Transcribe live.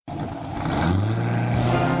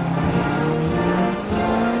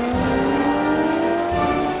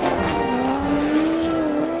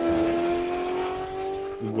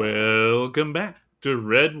Welcome back to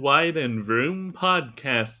Red, White, and Vroom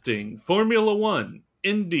Podcasting, Formula One,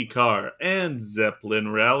 IndyCar, and Zeppelin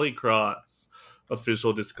Rallycross.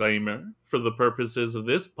 Official disclaimer, for the purposes of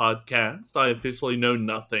this podcast, I officially know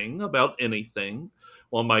nothing about anything,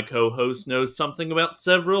 while my co-host knows something about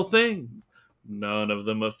several things, none of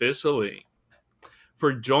them officially.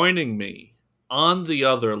 For joining me on the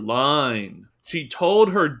other line, she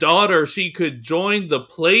told her daughter she could join the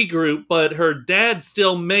playgroup, but her dad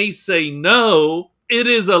still may say no. It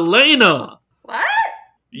is Elena. What?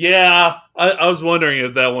 Yeah, I was wondering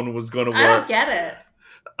if that one was going to work. I don't get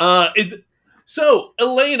it. So,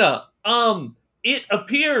 Elena, it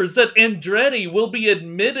appears that Andretti will be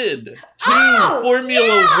admitted to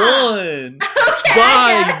Formula One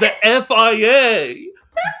by the FIA,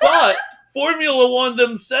 but Formula One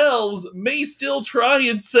themselves may still try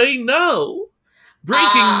and say no.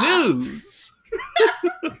 Breaking news.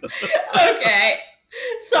 Okay.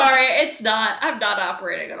 Sorry, I'm not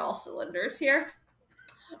operating on all cylinders here.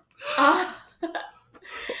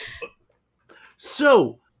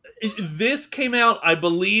 So, this came out, I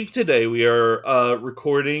believe, today. We are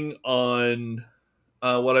recording on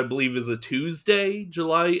what I believe is a Tuesday,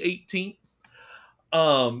 July 18th.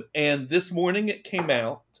 And this morning it came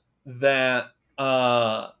out that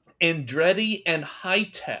Andretti and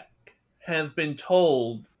Hi-Tech have been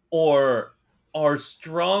told or are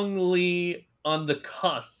strongly on the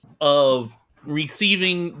cusp of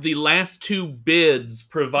receiving the last two bids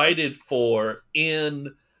provided for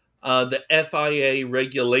in the FIA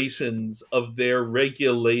regulations of their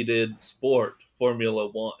regulated sport, Formula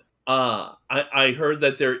One. I heard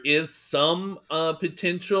that there is some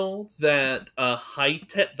potential that the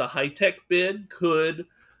Hi-Tech bid could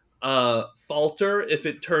falter if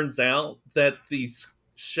it turns out that these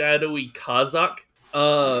shadowy Kazakh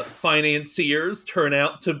financiers turn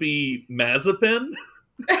out to be Mazepin.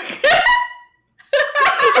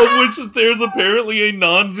 Of which there's apparently a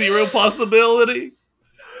non-zero possibility.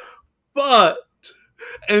 But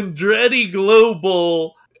Andretti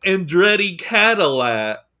Global,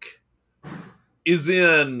 Andretti-Cadillac is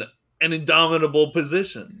in an indomitable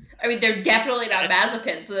position. I mean, they're definitely not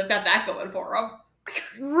Mazepin, so they've got that going for them.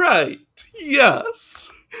 Right.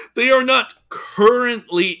 Yes. They are not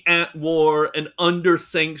currently at war and under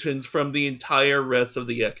sanctions from the entire rest of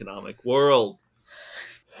the economic world.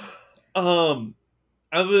 I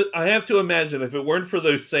have to imagine if it weren't for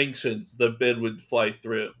those sanctions, the bid would fly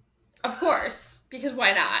through. Of course, because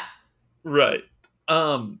why not? Right.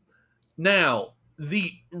 Now,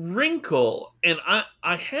 the wrinkle, and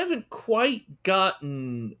I haven't quite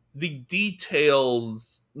gotten the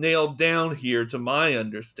details nailed down here to my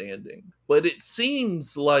understanding, but it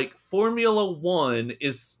seems like Formula One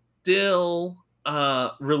is still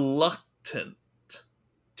reluctant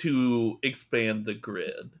to expand the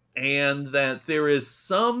grid, and that there is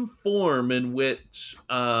some form in which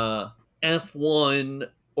F1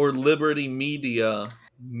 or Liberty Media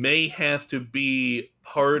may have to be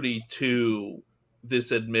party to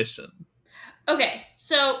this admission. Okay,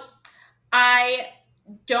 so I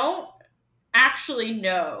don't actually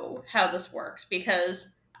know how this works because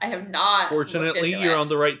I have not. Fortunately, you're on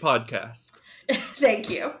the right podcast. Thank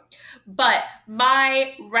you. But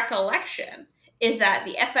my recollection is that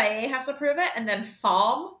the FIA has to approve it, and then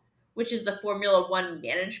FOM, which is the Formula One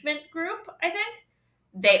Management Group, I think,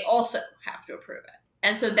 they also have to approve it.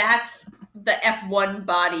 And so that's the F1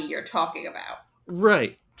 body you're talking about.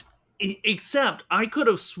 Right. Except I could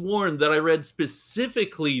have sworn that I read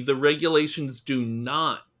specifically the regulations do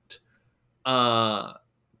not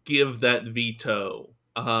give that veto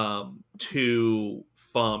to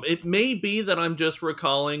FOM. It may be that I'm just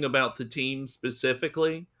recalling about the team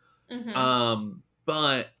specifically. Mm-hmm.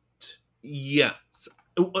 But yes.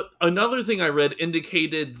 Another thing I read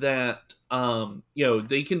indicated that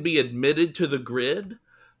they can be admitted to the grid,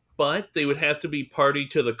 but they would have to be party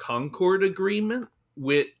to the Concord Agreement,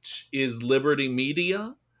 which is Liberty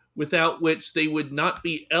Media, without which they would not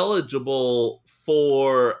be eligible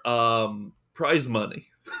for prize money.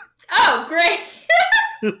 Oh, great.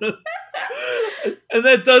 And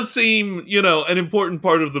that does seem, an important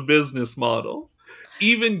part of the business model,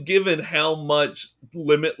 even given how much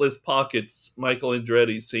limitless pockets Michael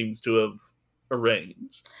Andretti seems to have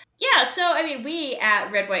arranged. Yeah, so, we at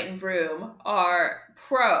Red, White, and Vroom are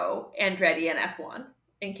pro Andretti and F1,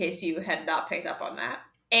 in case you had not picked up on that.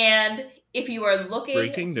 And if you are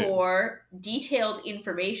looking for detailed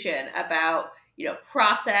information about,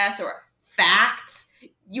 process or facts,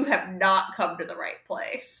 you have not come to the right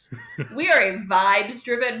place. We are a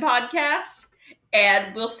vibes-driven podcast,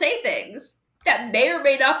 and we'll say things that may or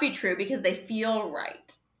may not be true because they feel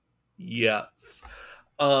right. Yes.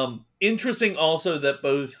 Interesting also that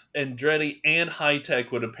both Andretti and High-Tech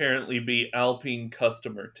would apparently be Alpine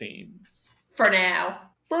customer teams. For now.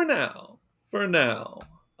 For now. For now.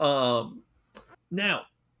 Now,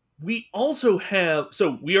 we also have...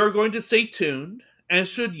 So, we are going to stay tuned, as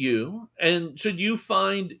should you. And should you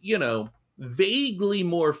find, vaguely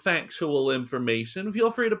more factual information, feel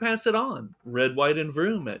free to pass it on.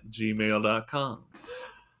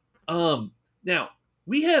 redwhiteandvroom@gmail.com. Now,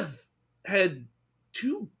 we have had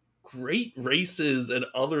 2 great races and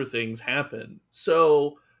other things happen.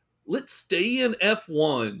 So, let's stay in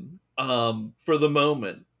F1 for the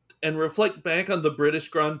moment and reflect back on the British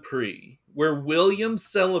Grand Prix, where Williams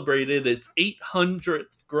celebrated its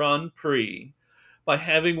 800th Grand Prix by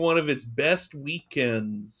having one of its best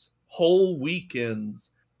whole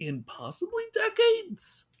weekends, in possibly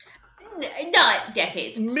decades? Not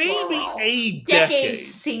decades. Maybe plural. a decade.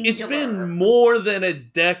 Singular. It's been more than a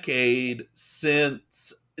decade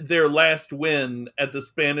since their last win at the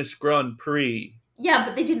Spanish Grand Prix. Yeah,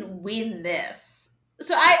 but they didn't win this.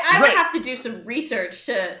 So I would have to do some research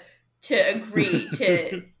to agree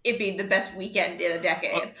to it being the best weekend in a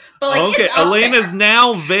decade. But okay, Elena's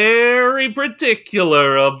now very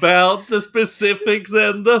particular about the specifics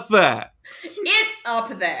and the facts. It's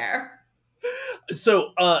up there.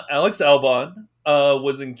 So, Alex Albon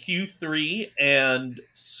was in Q3 and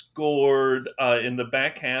scored in the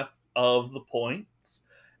back half of the points.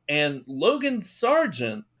 And Logan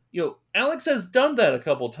Sargent, Alex has done that a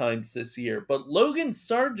couple times this year, but Logan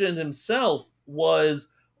Sargent himself was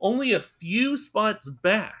only a few spots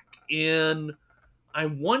back in, I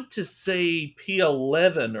want to say,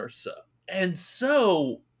 P11 or so. And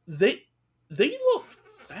so, they looked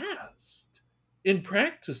fast in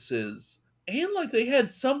practices. And like they had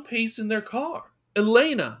some pace in their car.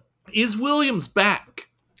 Elena, is Williams back?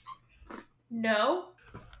 No.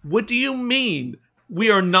 What do you mean? We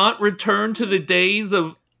are not returned to the days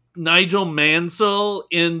of Nigel Mansell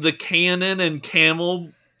in the Cannon and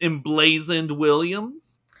Camel emblazoned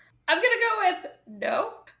Williams? I'm going to go with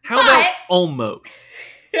no. How about almost?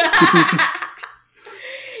 Can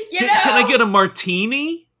I get a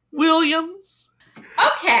martini, Williams?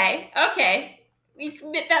 Okay.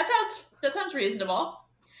 That sounds reasonable.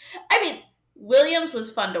 I mean, Williams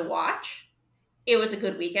was fun to watch. It was a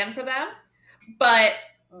good weekend for them. But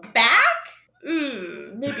back?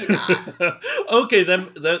 Maybe not. Okay, then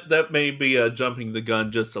that may be jumping the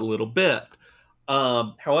gun just a little bit.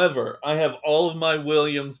 However, I have all of my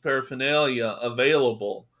Williams paraphernalia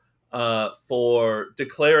available for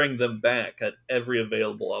declaring them back at every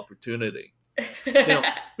available opportunity. Now,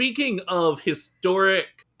 speaking of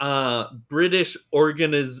historic British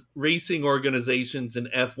racing organizations in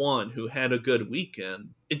F1 who had a good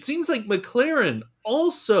weekend, it seems like McLaren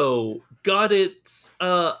also got its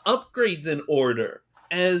upgrades in order,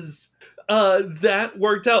 as that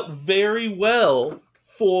worked out very well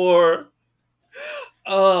for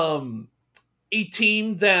a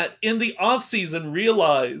team that in the offseason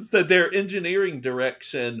realized that their engineering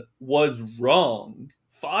direction was wrong,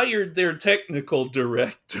 fired their technical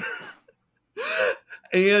director,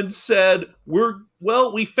 and said,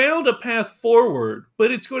 we found a path forward,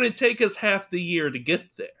 but it's going to take us half the year to get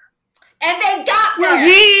there. And they got there! We're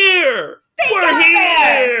here! We're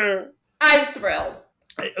here! I'm thrilled.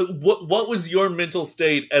 What was your mental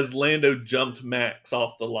state as Lando jumped Max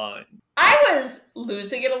off the line? I was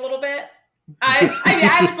losing it a little bit.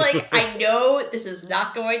 I was like, I know this is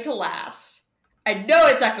not going to last. I know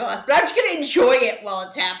it's not going to last, but I'm just going to enjoy it while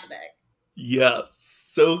it's happening. Yes,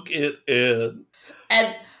 soak it in.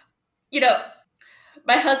 And,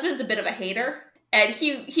 my husband's a bit of a hater, and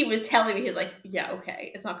he was telling me, he was like, yeah,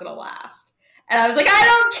 okay, it's not going to last. And I was like, I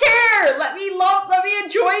don't care! Let me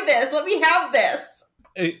enjoy this! Let me have this!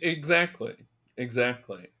 Exactly.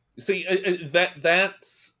 See,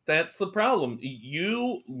 that's the problem.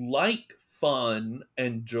 You like fun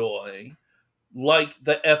and joy, like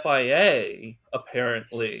the FIA,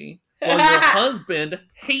 apparently, while your husband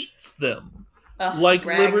hates them, like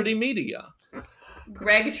Greg. Liberty Media.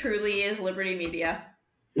 Greg truly is Liberty Media.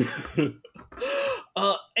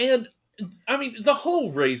 And, I mean, the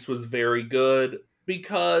whole race was very good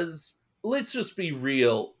because, let's just be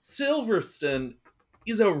real, Silverstone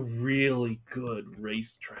is a really good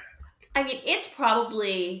racetrack. I mean, it's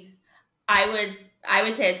probably, I would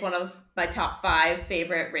say it's one of my top 5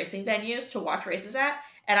 favorite racing venues to watch races at,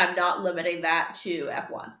 and I'm not limiting that to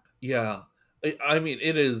F1. Yeah. I mean,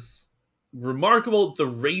 it is remarkable. The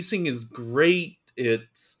racing is great.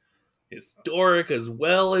 It's historic as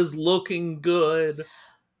well as looking good.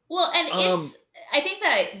 Well, and I think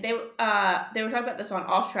that they were talking about this on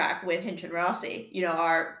Off Track with Hinch and Rossi,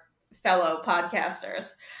 our fellow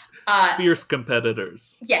podcasters. Fierce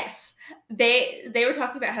competitors. Yes. They were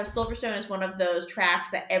talking about how Silverstone is one of those tracks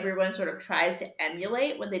that everyone sort of tries to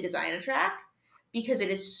emulate when they design a track, because it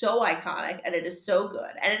is so iconic and it is so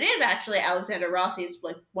good. And it is actually Alexander Rossi's,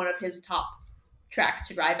 like, one of his top tracks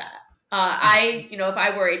to drive at. If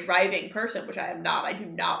I were a driving person, which I am not, I do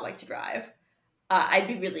not like to drive, I'd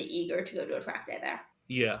be really eager to go to a track day there.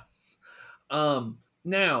 Yes.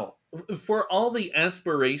 Now, for all the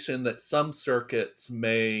aspiration that some circuits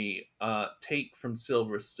may take from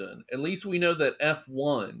Silverstone, at least we know that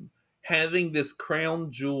F1, having this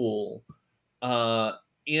crown jewel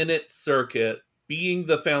in its circuit, being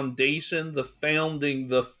the foundation, the founding,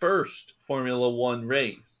 the first Formula One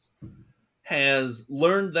race, has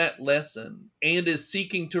learned that lesson and is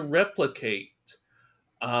seeking to replicate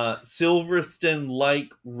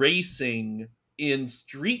Silverstone-like racing in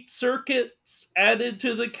street circuits added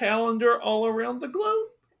to the calendar all around the globe.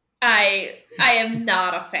 I am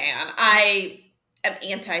not a fan. I am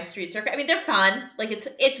anti-street circuit. I mean, they're fun. Like,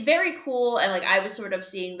 it's very cool, and like I was sort of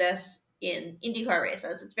seeing this in IndyCar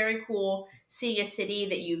races. It's very cool seeing a city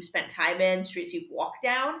that you've spent time in, streets you've walked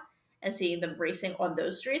down, and seeing them racing on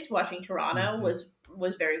those streets. Watching Toronto was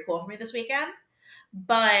very cool for me this weekend,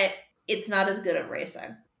 but it's not as good at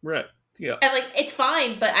racing. Right. Yeah. And like, it's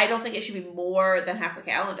fine, but I don't think it should be more than half the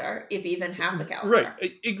calendar, if even half the calendar.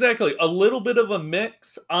 Right. Exactly. A little bit of a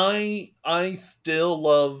mix. I still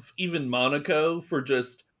love even Monaco for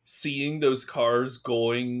just seeing those cars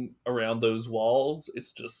going around those walls.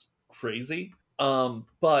 It's just crazy.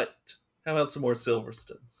 But how about some more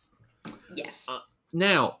Silverstones? Yes.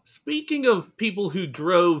 Now, speaking of people who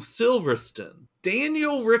drove Silverstone,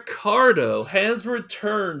 Daniel Ricciardo has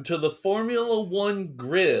returned to the Formula One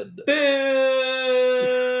grid. Boo!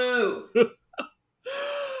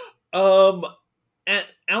 At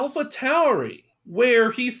AlphaTauri,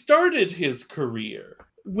 where he started his career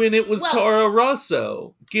when it was Toro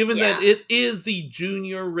Rosso, given that it is the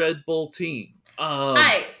junior Red Bull team.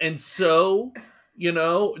 And so,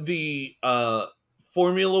 the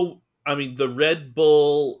the Red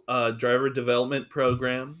Bull driver development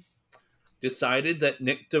program decided that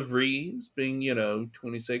Nick de Vries, being,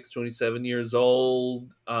 26, 27 years old,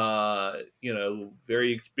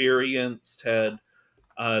 very experienced, had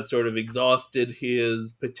sort of exhausted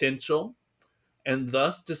his potential, and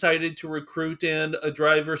thus decided to recruit in a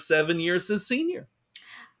driver 7 years his senior.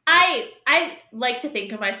 I like to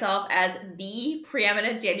think of myself as the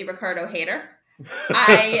preeminent Daniel Ricciardo hater.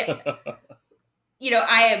 I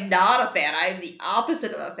am not a fan. I'm the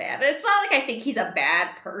opposite of a fan. It's not like I think he's a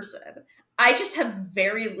bad person. I just have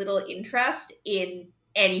very little interest in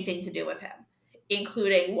anything to do with him,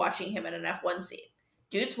 including watching him in an F1 seat.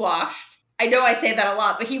 Dude's washed. I know I say that a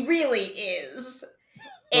lot, but he really is.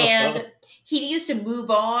 And he needs to move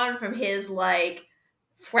on from his, like,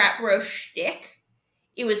 frat bro shtick.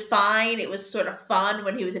 It was fine. It was sort of fun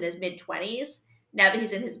when he was in his mid-20s. Now that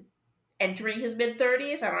he's entering his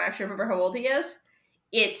mid-30s, I don't actually remember how old he is,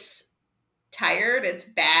 it's tired, it's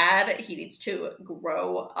bad, he needs to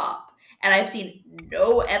grow up. And I've seen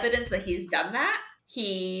no evidence that he's done that.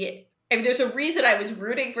 There's a reason I was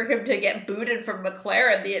rooting for him to get booted from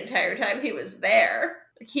McLaren the entire time he was there.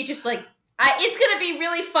 He just, like, it's going to be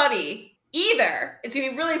really funny. Either it's going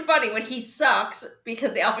to be really funny when he sucks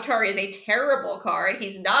because the AlphaTauri is a terrible car and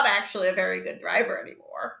he's not actually a very good driver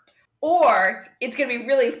anymore. Or it's going to be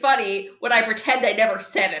really funny when I pretend I never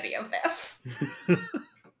said any of this.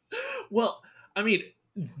 Well, I mean,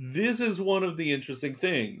 this is one of the interesting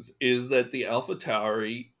things, is that the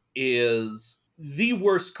AlphaTauri is the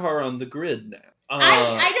worst car on the grid now.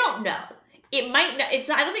 I don't know. It might not.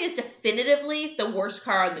 I don't think it's definitively the worst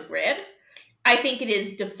car on the grid. I think it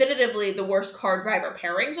is definitively the worst car driver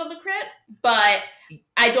pairings on the grid, but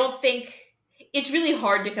I don't think it's really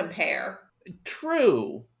hard to compare.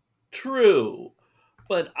 True.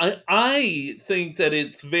 But I think that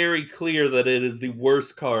it's very clear that it is the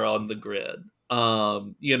worst car on the grid.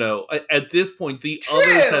 At this point, the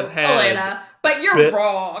others have had... Elena, but you're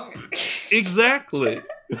wrong. Exactly.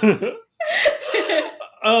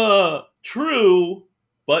 True,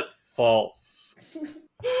 but false.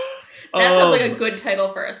 That sounds like a good title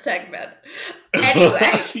for a segment.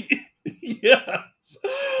 Anyway. Yes.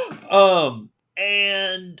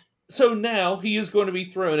 And so now he is going to be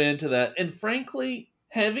thrown into that. And frankly,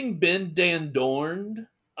 having been Dan Dorned,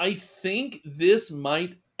 I think this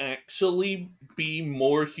might actually be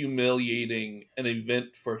more humiliating an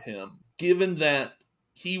event for him, given that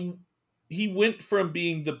he went from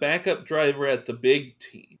being the backup driver at the big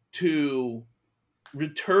team to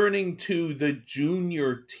returning to the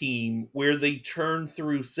junior team where they churn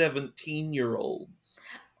through 17-year-olds.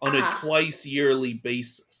 on a twice yearly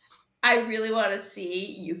basis. I really want to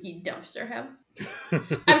see Yuki dumpster him.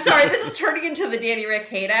 I'm sorry, this is turning into the Danny Rick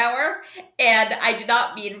hate hour, and I did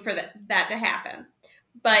not mean for that to happen.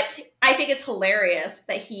 But I think it's hilarious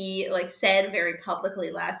that he said very publicly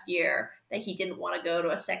last year that he didn't want to go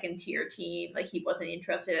to a second tier team, like he wasn't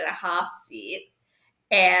interested in a Haas seat,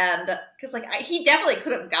 and because he definitely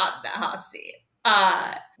could have gotten that Haas seat.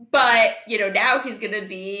 But now he's going to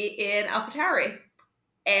be in AlphaTauri,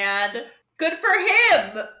 and good for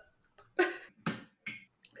him.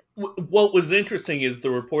 What was interesting is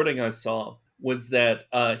the reporting I saw was that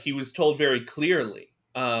he was told very clearly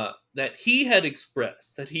that he had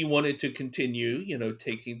expressed that he wanted to continue,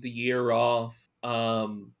 taking the year off,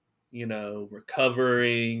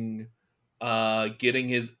 recovering, getting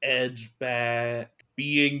his edge back,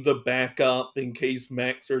 being the backup in case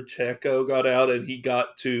Max or Checo got out, and he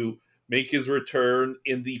got to make his return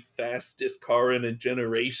in the fastest car in a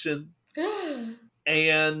generation.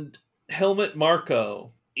 And Helmut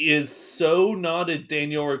Marko is so not a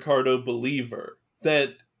Daniel Ricciardo believer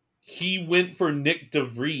that he went for Nick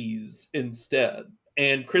DeVries instead.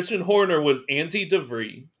 And Christian Horner was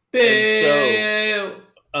anti-DeVries. Boo!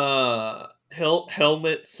 And so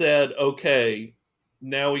Helmut said, okay,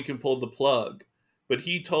 now we can pull the plug. But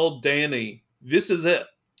he told Danny, this is it.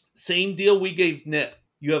 Same deal we gave Nick.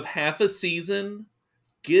 You have half a season.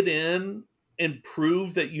 Get in and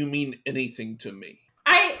prove that you mean anything to me.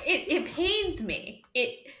 It pains me.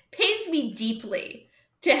 It pains me deeply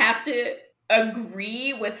to have to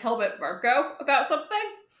agree with Helmut Marko about something.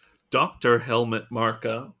 Dr. Helmut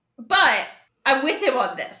Marko. But I'm with him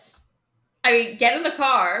on this. I mean, get in the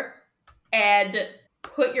car and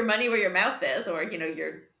put your money where your mouth is, or,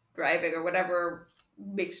 you're driving or whatever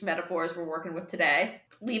mixed metaphors we're working with today.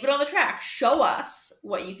 Leave it on the track. Show us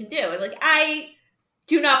what you can do. And I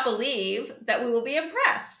do not believe that we will be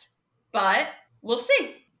impressed, but we'll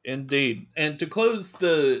see. Indeed. And to close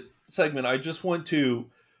the segment, I just want to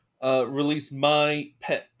release my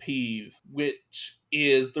pet peeve, which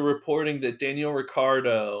is the reporting that Daniel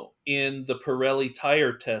Ricciardo in the Pirelli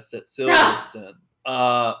tire test at Silverstone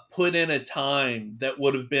put in a time that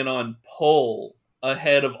would have been on pole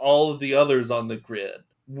ahead of all of the others on the grid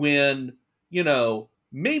when,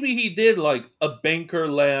 maybe he did a banker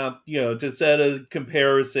lap, to set a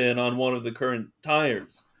comparison on one of the current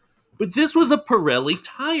tires. But this was a Pirelli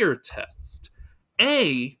tire test.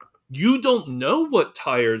 You don't know what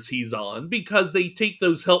tires he's on because they take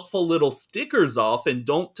those helpful little stickers off and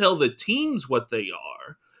don't tell the teams what they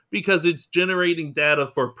are because it's generating data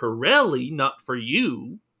for Pirelli, not for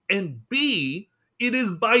you. And B, it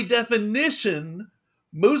is by definition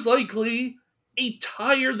most likely a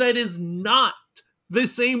tire that is not the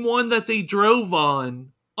same one that they drove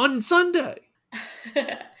on Sunday.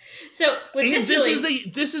 So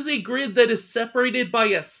this is a grid that is separated by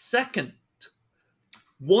a second,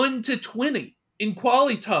 1 to 20 in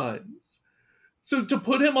quali times. So to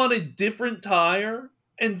put him on a different tire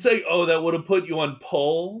and say, "Oh, that would have put you on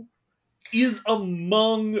pole," is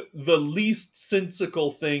among the least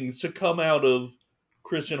sensical things to come out of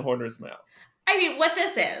Christian Horner's mouth. I mean, what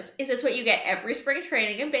this is it's what you get every spring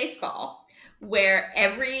training in baseball, where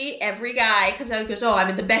every guy comes out and goes, "Oh, I'm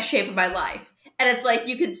in the best shape of my life." And it's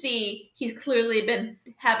you can see he's clearly been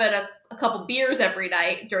having a couple beers every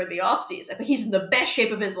night during the off season, but he's in the best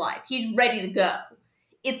shape of his life. He's ready to go.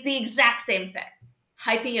 It's the exact same thing.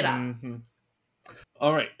 Hyping it up. Mm-hmm.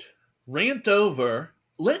 All right. Rant over.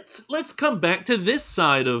 Let's come back to this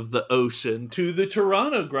side of the ocean, to the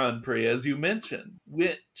Toronto Grand Prix, as you mentioned,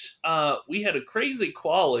 which we had a crazy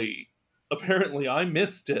quali. Apparently I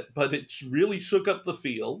missed it, but it really shook up the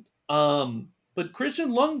field. But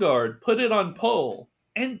Christian Lundgaard put it on pole.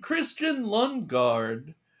 And Christian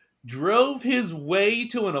Lundgaard drove his way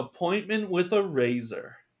to an appointment with a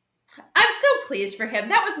razor. I'm so pleased for him.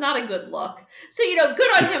 That was not a good look. So,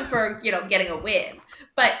 good on him for, getting a win.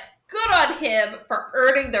 But good on him for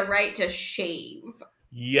earning the right to shave.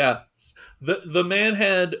 Yes. The man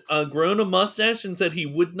had grown a mustache and said he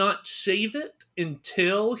would not shave it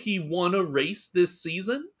until he won a race this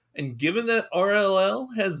season. And given that RLL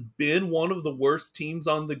has been one of the worst teams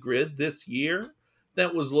on the grid this year,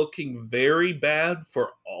 that was looking very bad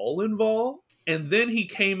for all involved. And then he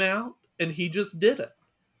came out and he just did it.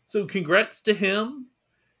 So congrats to him.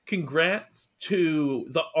 Congrats to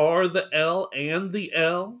the R, the L, and the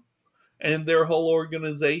L, and their whole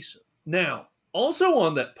organization. Now, also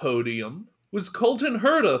on that podium was Colton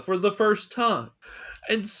Herta for the first time.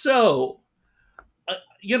 And so,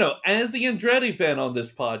 as the Andretti fan on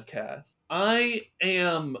this podcast, I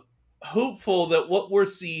am he hopeful that what we're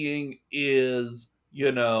seeing is,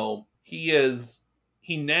 he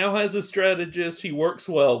he now has a strategist he works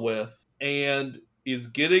well with and is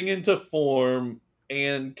getting into form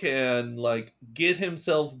and can like get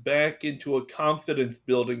himself back into a confidence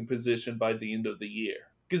building position by the end of the year.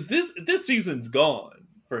 Because this season's gone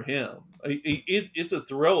for him. It's a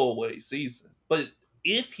throwaway season. But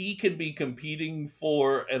if he can be competing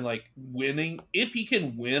for and like winning, if he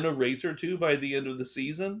can win a race or two by the end of the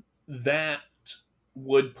season, that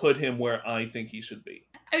would put him where I think he should be.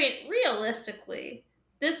 I mean, realistically,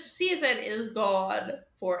 this season is gone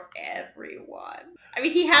for everyone. I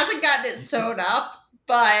mean, he hasn't gotten it sewed up,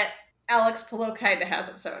 but Alex Palou kind of has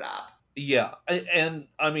it sewed up. Yeah, and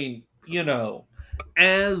I mean, you know,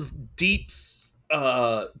 as deeps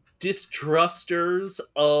distrusters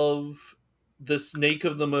of the snake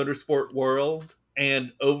of the motorsport world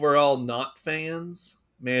and overall not fans,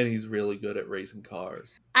 man, he's really good at racing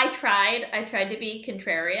cars. I tried to be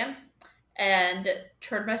contrarian and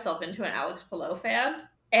turned myself into an Alex Palou fan,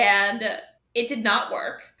 and it did not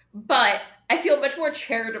work. But I feel much more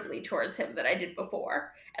charitably towards him than I did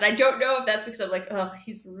before. And I don't know if that's because I'm like, oh,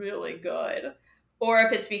 he's really good. Or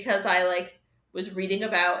if it's because I like was reading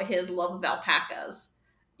about his love of alpacas.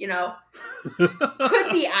 You know?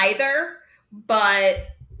 Could be either, but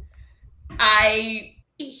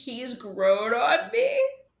he's grown on me.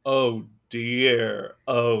 Oh dear.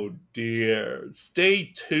 Oh dear.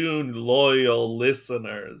 Stay tuned, loyal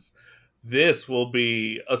listeners. This will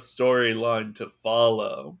be a storyline to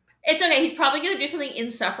follow. It's okay. He's probably going to do something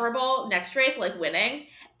insufferable next race, like winning,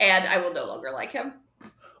 and I will no longer like him.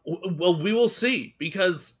 Well, we will see,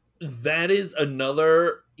 because that is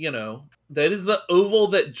another, you know, that is the oval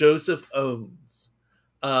that Joseph owns.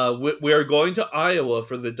 We are going to Iowa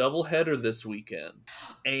for the doubleheader this weekend,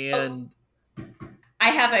 and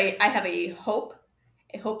I have a hope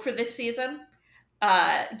for this season.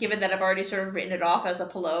 Given that I've already sort of written it off as a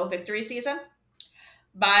Palou victory season,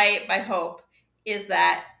 my hope is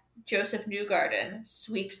that Joseph Newgarden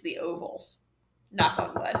sweeps the ovals. Knock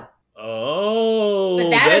on wood. Oh,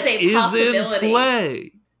 but that is a possibility. In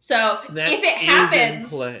play. So if it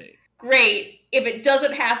happens, great. If it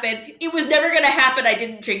doesn't happen, it was never going to happen. I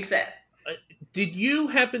didn't jinx it. Did you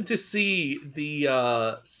happen to see the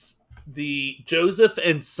Joseph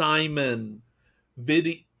and Simon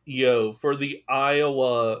video for the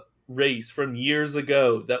Iowa race from years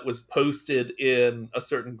ago that was posted in a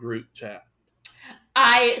certain group chat?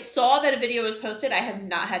 I saw that a video was posted. I have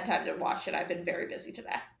not had time to watch it. I've been very busy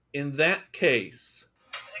today. In that case...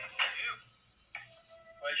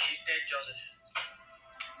 Well, she's dead, Joseph.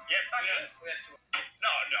 Yeah, it's not good. We have to... No.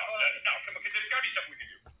 Come on, there's got to be something we can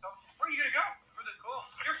do. So, where are you going to go? For the goal.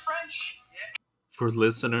 You're French. Yeah. For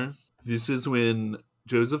listeners, this is when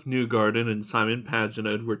Joseph Newgarden and Simon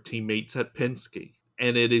Pagenaud were teammates at Penske.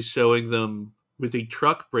 And it is showing them with a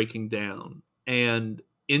truck breaking down and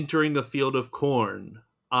entering a field of corn,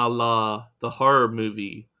 a la the horror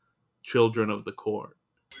movie Children of the Corn.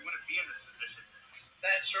 We want to be in this position.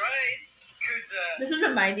 That's right. This is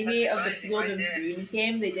reminding me of the Field of Dreams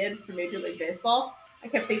game they did for Major League Baseball. I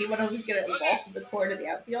kept thinking one of them was going to get lost in the corn in the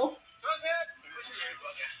outfield.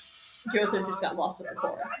 Joseph just got lost in the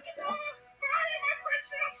corn. So.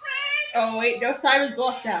 Oh wait, no, Simon's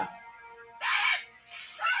lost now.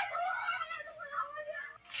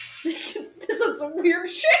 This is some weird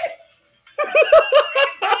shit.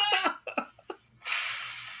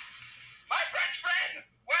 My French friend,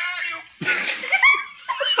 where are you?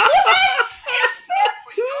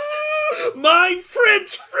 My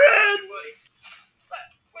French friend!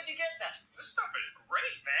 Where'd you get that? This stuff is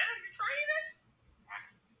great, man. Are you trying this?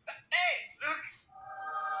 Hey, Luke!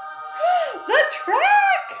 The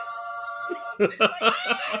track! It's right there.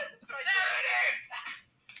 There it is!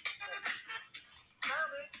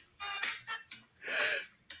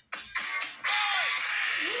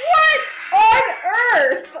 What on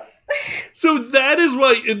earth? So that is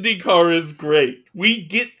why IndyCar is great. We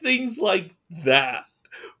get things like that.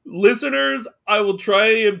 Listeners, I will try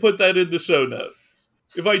and put that in the show notes.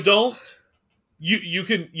 If I don't, you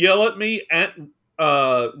can yell at me at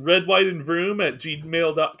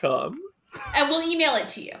redwhiteandvroom@gmail.com. And we'll email it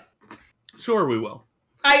to you. Sure, we will.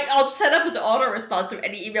 I'll set up as an auto response of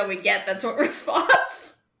any email we get. That's what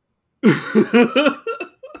response.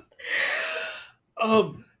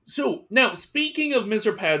 So now, speaking of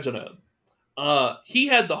Mr. Pagenaud, he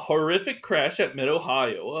had the horrific crash at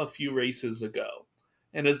Mid-Ohio a few races ago,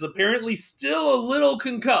 and is apparently still a little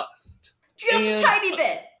concussed. Just a tiny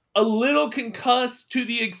bit. A little concussed to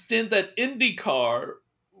the extent that IndyCar,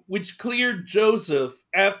 which cleared Joseph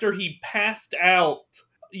after he passed out,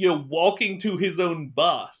 walking to his own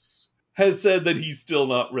bus, has said that he's still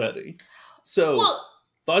not ready. So, well,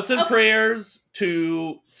 Thoughts and prayers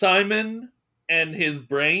to Simon and his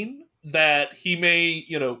brain that he may,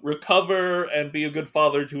 recover and be a good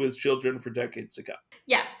father to his children for decades to come.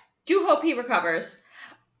 Yeah, do hope he recovers.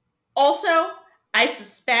 Also, I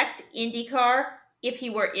suspect IndyCar, if he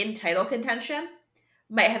were in title contention,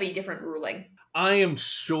 might have a different ruling. I am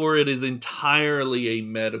sure it is entirely a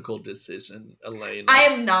medical decision, Elena. I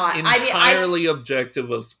am not. Entirely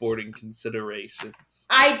objective of sporting considerations.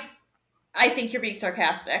 I think you're being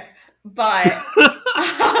sarcastic, but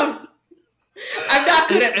I'm not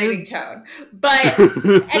good at reading tone. But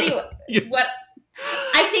anyway, what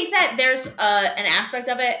I think that there's an aspect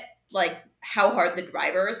of it, like how hard the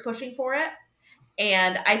driver is pushing for it,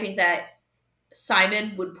 and I think that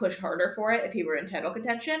Simon would push harder for it if he were in title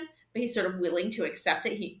contention, but he's sort of willing to accept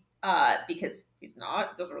it. Because he's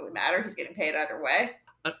not. It doesn't really matter. He's getting paid either way.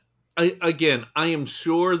 I am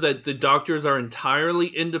sure that the doctors are entirely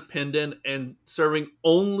independent and serving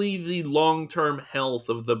only the long-term health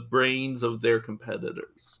of the brains of their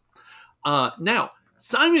competitors. Now,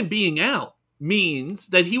 Simon being out means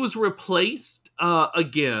that he was replaced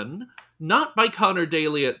again, not by Connor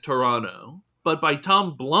Daly at Toronto, but by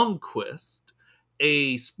Tom Blomqvist,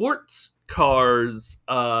 a sports cars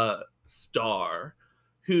star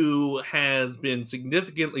who has been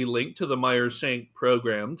significantly linked to the Meyer-Shank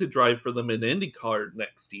program to drive for them in IndyCar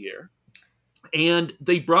next year. And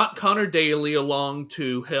they brought Connor Daly along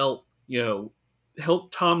to help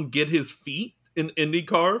Tom get his feet in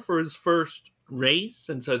IndyCar for his first race.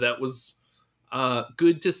 And so that was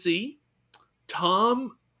good to see.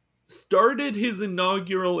 Tom started his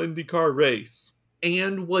inaugural IndyCar race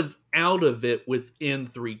and was out of it within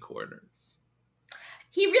 3 corners.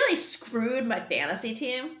 He really screwed my fantasy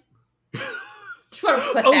team. Just want to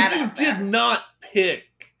put that out there.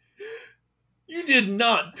 You did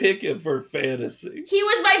not pick him for fantasy. He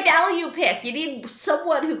was my value pick. You need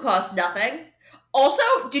someone who costs nothing. Also,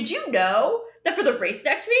 did you know that for the race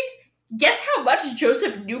next week, guess how much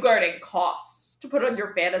Joseph Newgarden costs to put on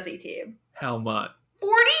your fantasy team? How much?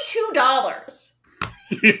 $42.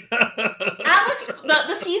 Yeah. Alex,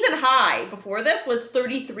 the season high before this was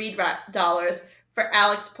 $33 for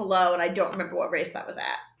Alex Palou, and I don't remember what race that was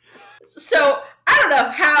at. So I don't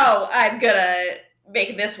know how I'm gonna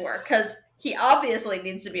make this work, because he obviously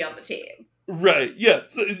needs to be on the team. Right, yeah.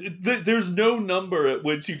 So there's no number at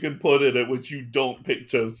which you can put it at which you don't pick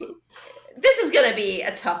Joseph. This is gonna be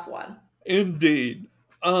a tough one. Indeed.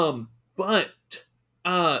 But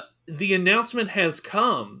the announcement has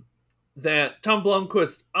come that Tom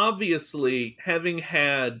Blomqvist, obviously having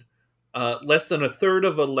had less than a third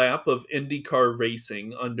of a lap of IndyCar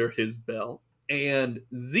racing under his belt and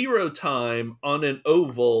 0 time on an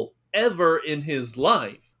oval ever in his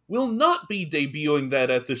life, will not be debuting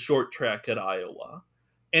that at the short track at Iowa.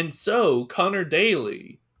 And so Connor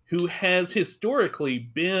Daly, who has historically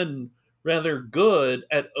been rather good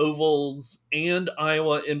at ovals and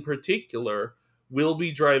Iowa in particular, will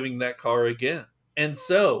be driving that car again. And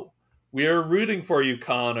so we are rooting for you,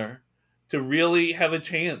 Connor, to really have a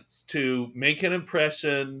chance to make an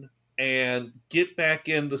impression and get back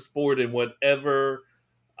in the sport in whatever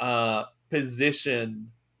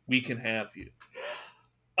position we can have you.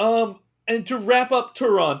 And to wrap up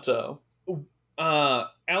Toronto,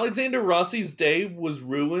 Alexander Rossi's day was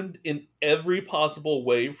ruined in every possible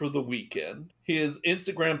way for the weekend. His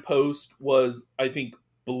Instagram post was, I think,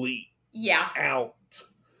 bleak. Yeah. Out.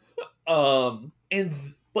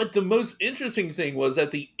 But the most interesting thing was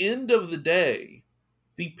at the end of the day,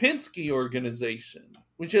 the Penske organization,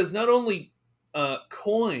 which has not only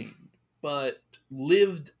coined, but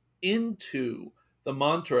lived into the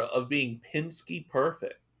mantra of being Penske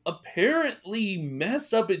perfect, apparently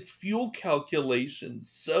messed up its fuel calculations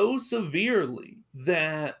so severely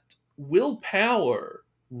that Will Power,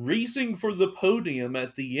 racing for the podium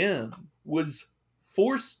at the end, was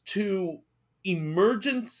forced to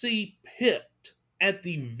emergency pit at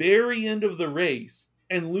the very end of the race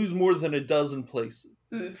and lose more than a dozen places.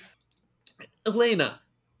 Oof. Elena,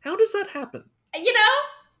 how does that happen?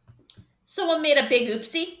 Someone made a big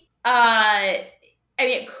oopsie. I mean,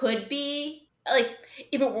 it could be, like,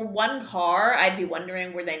 if it were one car, I'd be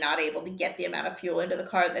wondering, were they not able to get the amount of fuel into the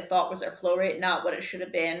car that they thought was their flow rate, not what it should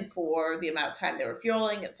have been for the amount of time they were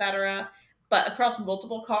fueling, etc. But across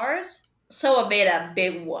multiple cars, someone made a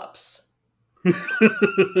big whoops.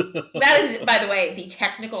 That is, by the way, the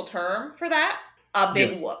technical term for that. A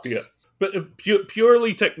big whoops. Yeah. But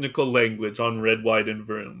purely technical language on Red, White, and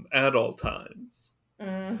Vroom at all times.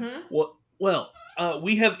 Mm-hmm. Well,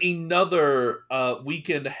 we have another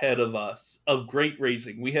weekend ahead of us of great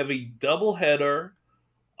racing. We have a doubleheader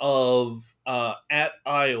of at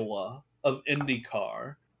Iowa of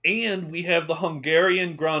IndyCar. And we have the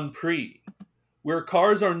Hungarian Grand Prix, where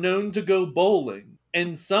cars are known to go bowling,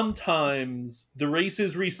 and sometimes the race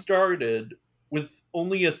is restarted with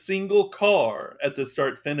only a single car at the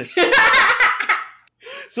start-finish.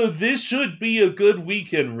 So this should be a good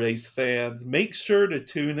weekend, race fans. Make sure to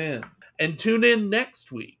tune in. And tune in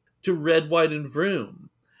next week to Red, White, and Vroom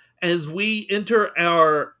as we enter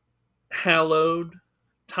our hallowed,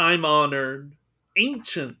 time-honored,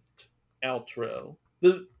 ancient outro,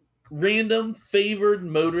 the random favored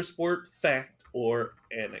motorsport fact or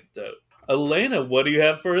anecdote. Elena, what do you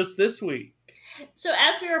have for us this week? So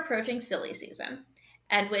as we are approaching silly season,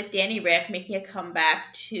 and with Danny Rick making a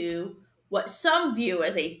comeback to what some view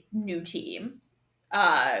as a new team,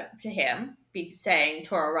 to him, saying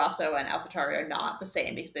Toro Rosso and AlphaTauri are not the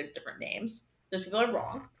same because they're different names. Those people are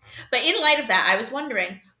wrong. But in light of that, I was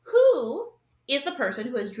wondering, who is the person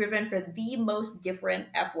who has driven for the most different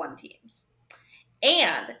F1 teams?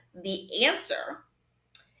 And the answer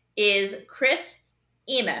is Chris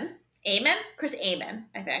Amon. Chris Amon,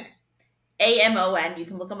 I think. Amon, you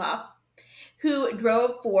can look him up, who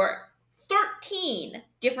drove for 13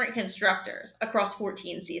 different constructors across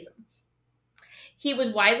 14 seasons. He was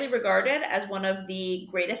widely regarded as one of the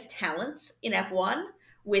greatest talents in F1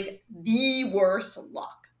 with the worst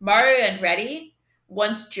luck. Mario Andretti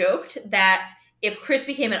once joked that if Chris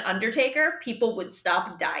became an Undertaker, people would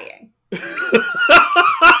stop dying.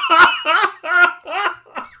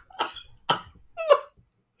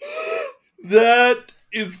 That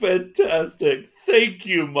is fantastic. Thank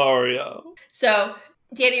you, Mario. So,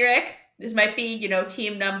 Danny Rick, this might be,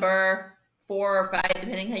 team number 4 or 5,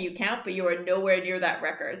 depending how you count, but you are nowhere near that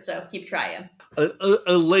record, so keep trying.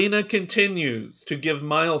 Elena continues to give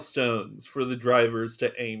milestones for the drivers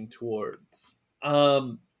to aim towards.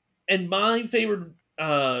 And my favorite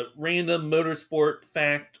random motorsport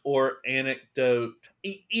fact or anecdote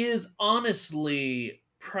is honestly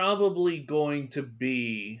probably going to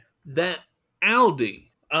be that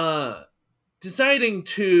Audi deciding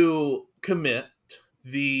to commit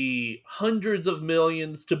the hundreds of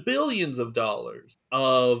millions to billions of dollars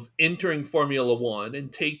of entering Formula One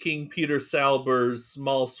and taking Peter Sauber's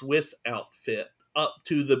small Swiss outfit up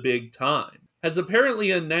to the big time has apparently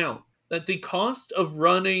announced that the cost of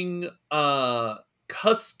running a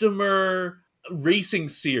customer racing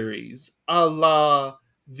series a la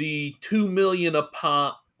the $2 million a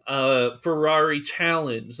pop Ferrari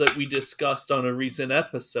challenge that we discussed on a recent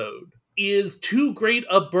episode is too great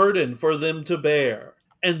a burden for them to bear,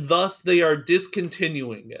 and thus they are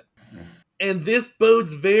discontinuing it. And this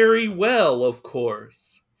bodes very well, of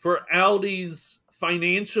course, for Audi's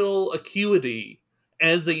financial acuity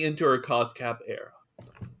as they enter a cost cap era.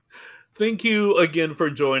 Thank you again for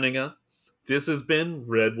joining us. This has been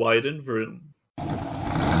Red, White, and Vroom.